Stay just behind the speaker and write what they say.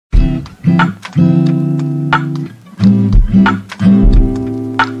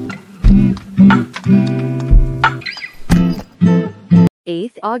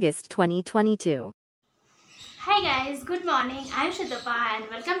August 2022. Hi guys, good morning. I am Sutapa and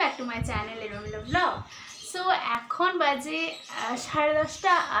welcome back to my channel EloMElo vlog. So এখন বাজে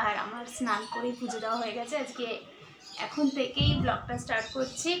 10:30 আর আমার স্নান করে পুজো দেওয়া হয়ে গেছে। আজকে এখন থেকেই ব্লগটা স্টার্ট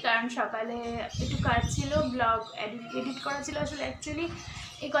করছি কারণ সকালে একটু কাজ ছিল, ব্লগ এডিট করা ছিল। আসলে অ্যাকচুয়ালি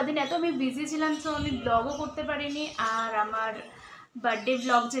এই কদিন এত আমি বিজি ছিলাম তো আমি ব্লগও করতে পারিনি, আর আমার বার্থডে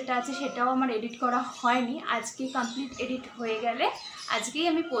ব্লগ যেটা আছে সেটাও আমার এডিট করা হয়নি। আজকে কমপ্লিট এডিট হয়ে গেলে আজকেই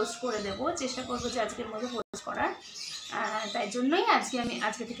আমি পোস্ট করে দেব, চেষ্টা করবো যে আজকের মধ্যে পোস্ট করার। তাই জন্যই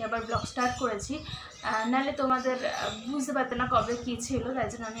আজকে থেকে আবার ব্লগ স্টার্ট করেছি, নাহলে তোমাদের বুঝতে পারতে না কবে কী ছিল। তাই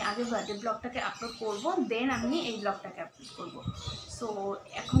জন্য আমি আগে বার্থডে ব্লগটাকে আপলোড করব, দেন আমি এই ব্লগটাকে আপলোড করব। সো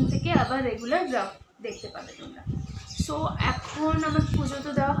এখন থেকে আবার রেগুলার ব্লগ দেখতে পাবে তোমরা। সো এখন আমার পুজো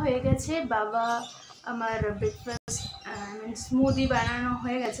তো দেওয়া হয়ে গেছে, বাবা আমার ব্রেকফাস্ট স্মুদি বানানো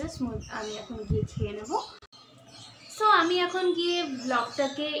হয়ে গেছে, আমি এখন গিয়ে খেয়ে নেব। সো আমি এখন গিয়ে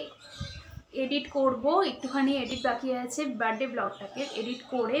ব্লগটাকে এডিট করব, একটুখানি এডিট বাকি আছে। বার্থডে ব্লগটাকে এডিট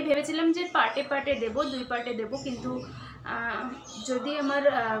করে ভেবেছিলাম যে পার্টে পার্টে দেবো, 2 পার্টে দেবো, কিন্তু যদি আমার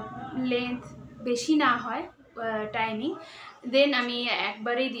লেন্থ বেশি না হয় টাইমিং, দেন আমি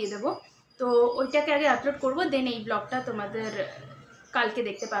একবারেই দিয়ে দেবো। তো ওইটাকে আগে আপলোড করব, দেন এই ব্লগটা তোমাদের কালকে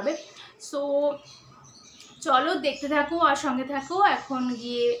দেখতে পাবে। সো চলো দেখতে থাকো আর সঙ্গে থাকো। এখন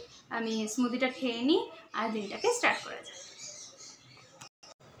গিয়ে আমি স্মুদিটা খেয়ে নিই আর দিনটাকে স্টার্ট করা যায়।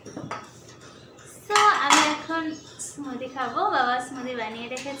 সো আমি এখন স্মুদি খাবো, বাবা স্মুদি বানিয়ে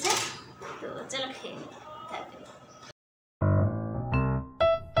রেখেছে, তো চলো খেয়ে নিই তাড়াতাড়ি।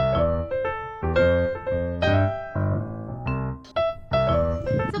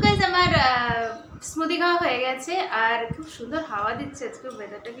 তো গাইস আমার স্মুদি খাওয়া হয়ে গেছে আর খুব সুন্দর হাওয়া দিচ্ছে, আজকে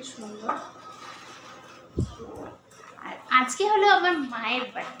ওয়েদারটা কি সুন্দর। আর আজকে হলো আমার মায়ের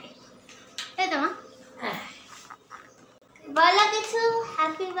বার্থডে, তাই তো মা? বলো কিছু,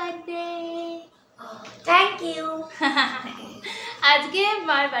 হ্যাপি বার্থডে। Thank you. আজকে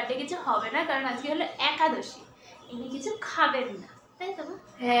মায়ের বার্থডে কিছু হবে না কারণ আজকে হলো একাদশী, ইনি কিছু খাবেন না, তাই তো মা?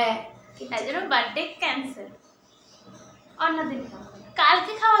 হ্যাঁ, তাই জন্য বার্থডে ক্যান্সেল, অন্যদিন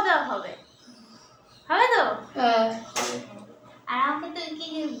কালকে খাওয়া দাওয়া হবে, হবে তো? আর আমাকে তো কি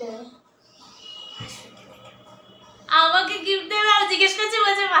গিফট দেবে? আমাকে গিফট দেবে? আমি জিজ্ঞেস করছি,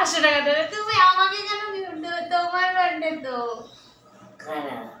 বলছে 500 টাকা দেবে। তুমি আমাকে কেন গিফট দেবে? তোমার বার্থডে তো।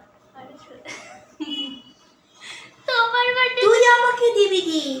 তোমার বার্থডে তুই আমাকে দিবি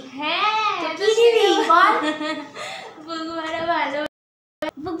কি? হ্যাঁ, কি দিবি বল?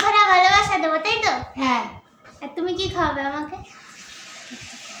 বুক ভরা ভালোবাসা দেবো, তাই তো? হ্যাঁ। আর তুমি কি খাওয়াবে আমাকে?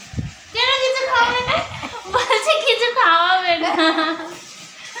 কেন কিছু খাওয়াবে না? বলছে কিছু খাওয়াবে না।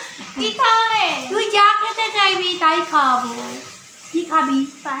 কি খাওয়াবে? তুই যা খেতে চাইবি তাই খাওয়াবো। কি খাবি?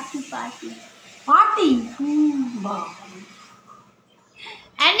 Party party party. বাহ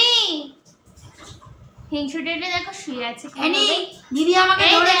অ্যানি, হিংসুটেটা দেখো শুয়ে আছে। অ্যানি, দিদি আমাকে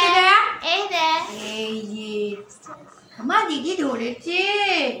ধরেছে, দেখ এই দেখ, এই যে আমার দিদি ধরেছে,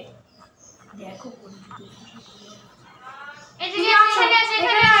 দেখো কোন দিদি। এই যে এখানে আসো,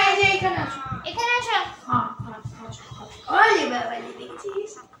 এখানে আসো, এই যে এখানে আসো, এখানে আসো। হ্যাঁ ওরে বাবা,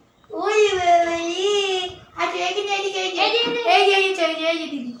 দেখছিস? ওরে বাবা রে, আচ্ছা এখানে এদিকে, এই যে এই যে এই যে এই যে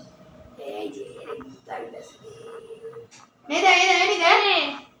দিদি, এই যে এই দে এই দে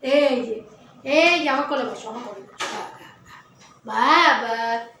এই যে এই যে আমার কোলে বসো, আমার কোলে বসো। বাবা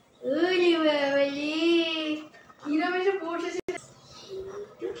ওরে বাবা রে, কিরম এসে বসেছে।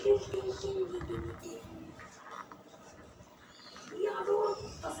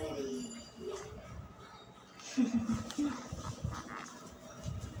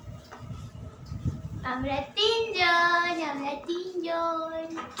 আমরা তিনজন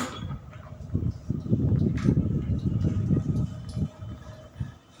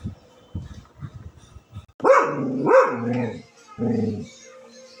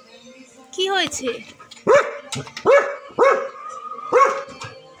কি হয়েছে?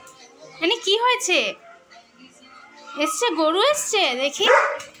 মানে কি হয়েছে? এসছে গরু, এসছে দেখি।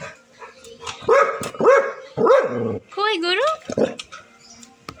 কই গরু?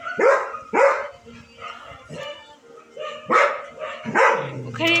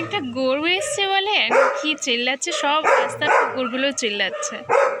 ওখানে একটা গরু এসছে বলে কি চিল্লাচ্ছে, সব রাস্তার কুকুরগুলো চিল্লাচ্ছে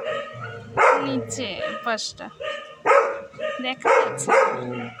নিচে পাশটা দেখা যাচ্ছে।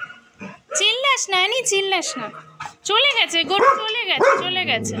 চিল্লাস না নি, চিল্লাস না, চলে গেছে গরু, চলে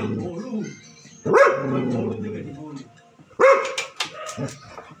গেছে।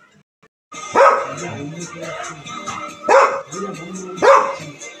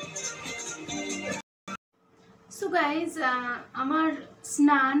 গাইজ আমার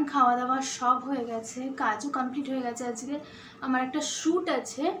স্নান খাওয়া দাওয়া সব হয়ে গেছে, কাজও কমপ্লিট হয়ে গেছে। আজকে আমার একটা শ্যুট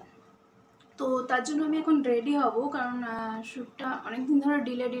আছে, তো তার জন্য আমি এখন রেডি হব, কারণ শ্যুটটা অনেক দিন ধরে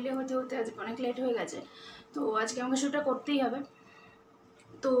ডিলে হতে হতে আজকে অনেক লেট হয়ে গেছে। তো আজকে আমাকে শ্যুটটা করতেই হবে।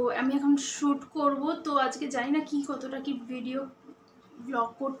 তো আমি এখন শ্যুট করব। তো আজকে জানি না কতটা কি ভিডিও ব্লগ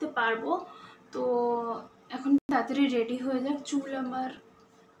করতে পারবো। তো এখন তাড়াতাড়ি রেডি হয়ে যাক। চুল আমার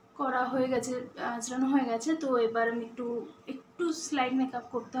করা হয়ে গেছে, আঁচড়ানো হয়ে গেছে। তো এবার আমি একটু স্লাইড মেকআপ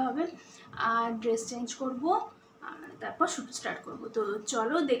করতে হবে আর ড্রেস চেঞ্জ করব, আর তারপর শ্যুট স্টার্ট করব। তো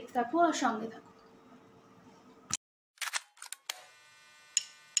চলো দেখতে থাকো আর সঙ্গে থাকো।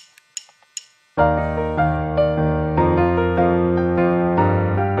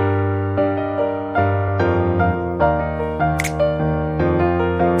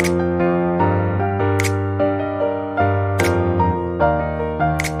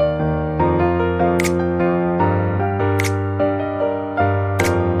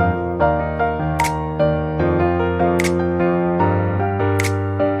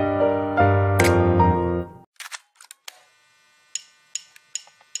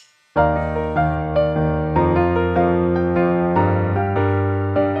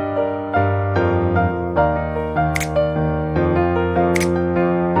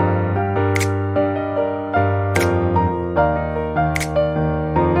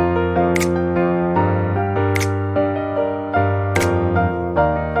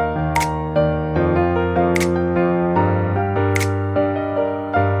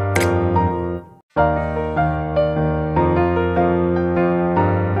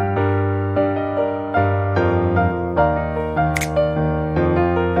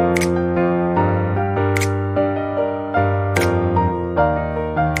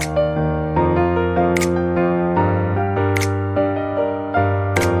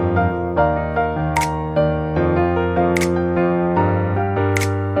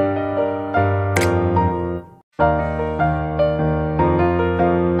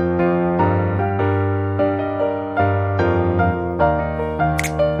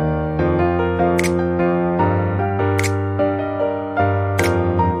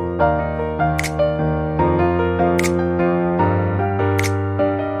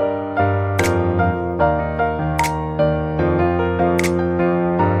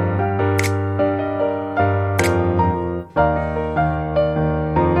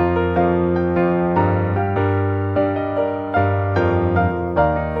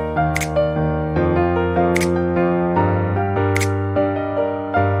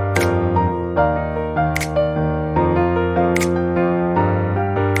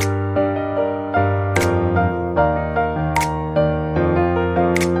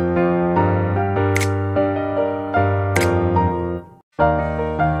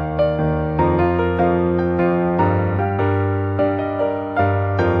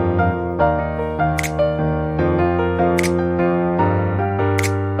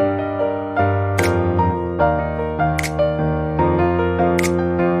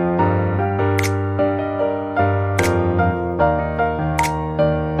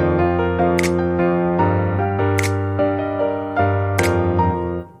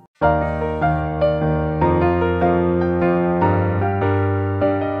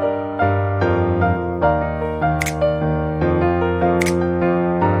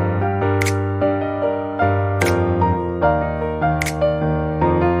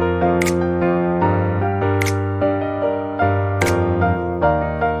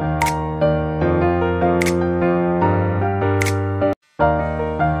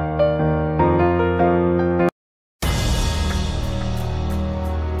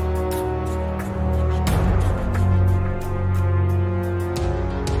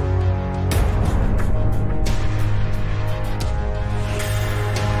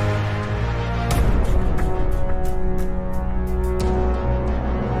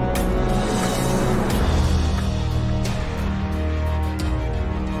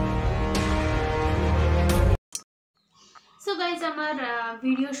 সো গাইজ আমার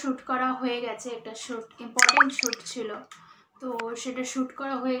ভিডিও শ্যুট করা হয়ে গেছে, একটা শ্যুট ইম্পর্টেন্ট শ্যুট ছিল, তো সেটা শ্যুট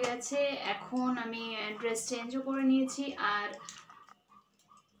করা হয়ে গেছে। এখন আমি ড্রেস চেঞ্জও করে নিয়েছি, আর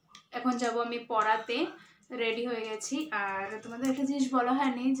এখন যাব আমি পড়াতে, রেডি হয়ে গেছি। আর তোমাদের একটা জিনিস বলা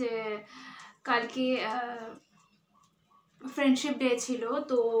হয়নি যে কালকে ফ্রেন্ডশিপ ডে ছিল,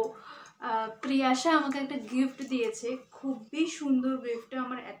 তো প্রিয়াশা আমাকে একটা গিফট দিয়েছে, খুবই সুন্দর গিফটটা,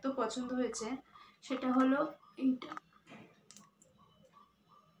 আমার এত পছন্দ হয়েছে। সেটা হলো এইটা,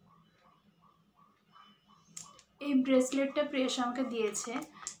 এই ব্রেসলেটটা প্রিয়াশা আমাকে দিয়েছে,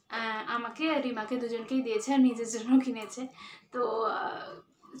 আমাকে আর রিমাকে দুজনকেই দিয়েছে, আর নিজের জন্য কিনেছে। তো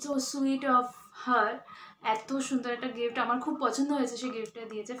সো সুইট অফ হার, এত সুন্দর একটা গিফট, আমার খুব পছন্দ হয়েছে। সেই গিফটটা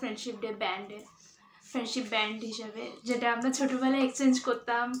দিয়েছে ফ্রেন্ডশিপ ব্যান্ড হিসাবে, যেটা আমরা ছোটোবেলায় এক্সচেঞ্জ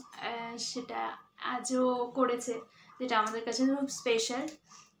করতাম, সেটা আজও করেছে, যেটা আমাদের কাছে খুব স্পেশাল।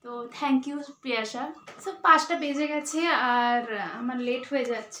 তো থ্যাংক ইউ প্রিয়াশা। সো 5টা বেজে গেছে আর আমার লেট হয়ে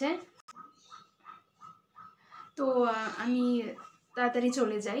যাচ্ছে, তো আমি তাড়াতাড়ি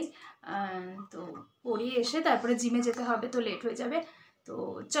চলে যাই। তো পড়িয়ে এসে তারপরে জিমে যেতে হবে, তো লেট হয়ে যাবে। তো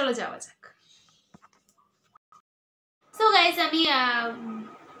চলো যাওয়া যাক। সো গাইস, আমি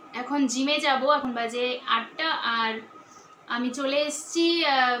এখন জিমে যাব। এখন বাজে 8টা আর আমি চলে এসেছি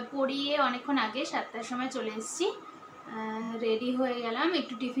পড়িয়ে অনেকক্ষণ আগে, 7টার সময় চলে এসেছি। রেডি হয়ে গেলাম,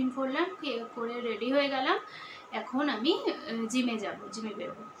 একটু টিফিন করলাম, করে রেডি হয়ে গেলাম। এখন আমি জিমে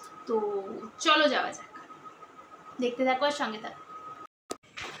বেরোবো। তো চলো যাওয়া যাক, দেখতে থাকো আর সঙ্গে থাকো।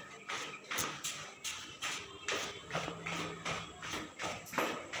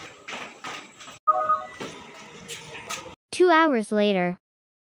 2 hours later.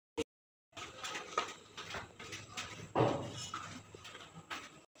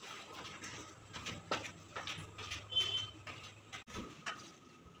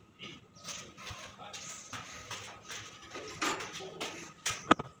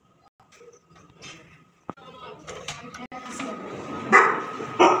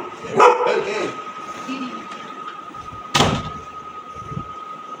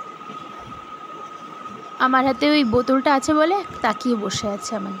 আমার হাতে ওই বোতলটা আছে বলে তাকিয়ে বসে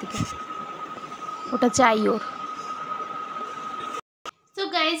আছে আমার দিকে, ওটা চাই ওর। তো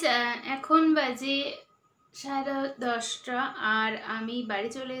গাইজ, এখন বাজে 10:30 আর আমি বাড়ি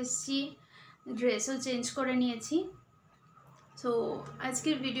চলে এসেছি, ড্রেসও চেঞ্জ করে নিয়েছি। সো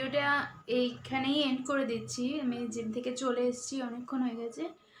আজকের ভিডিওটা এইখানেই এন্ড করে দিচ্ছি। আমি জিম থেকে চলে এসেছি, অনেকক্ষণ হয়ে গেছে।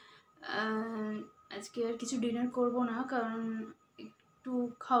 আজকে আর কিছু ডিনার করব না, কারণ একটু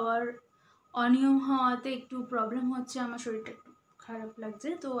খাওয়ার অনিয়ম হওয়াতে একটু প্রবলেম হচ্ছে, আমার শরীরটা একটু খারাপ লাগছে।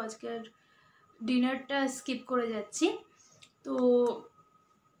 তো আজকে আর ডিনারটা স্কিপ করে যাচ্ছি। তো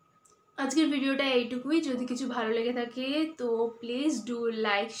আজকের ভিডিওটা এইটুকুই। যদি কিছু ভালো লেগে থাকে তো please do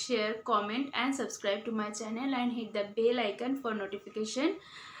like, share, comment and subscribe to my channel and hit the bell icon for notification.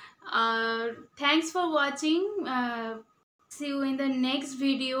 Thanks for watching, C you in the next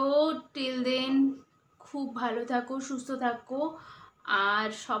video. Till then খুব ভালো থাকো, সুস্থ থাকো আর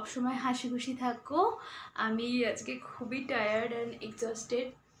সব সময় হাসি খুশি থাকো। আমি আজকে খুবই tired and exhausted.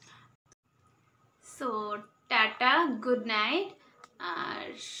 So tata, good night, আর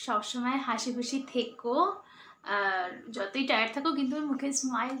সবসময় হাসি খুশি থেকো। আর যতই টায়ার্ড থাকো কিন্তু মুখের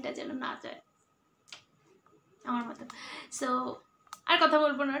স্মাইলটা যেন না যায় আমার মতো। সো আর কথা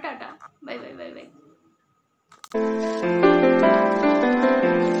বলবো না, tata, bye bye bye bye.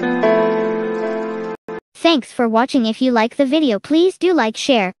 Thanks for watching. If you like the video, please do like,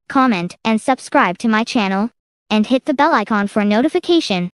 share, comment, and subscribe to my channel. And hit the bell icon for notification.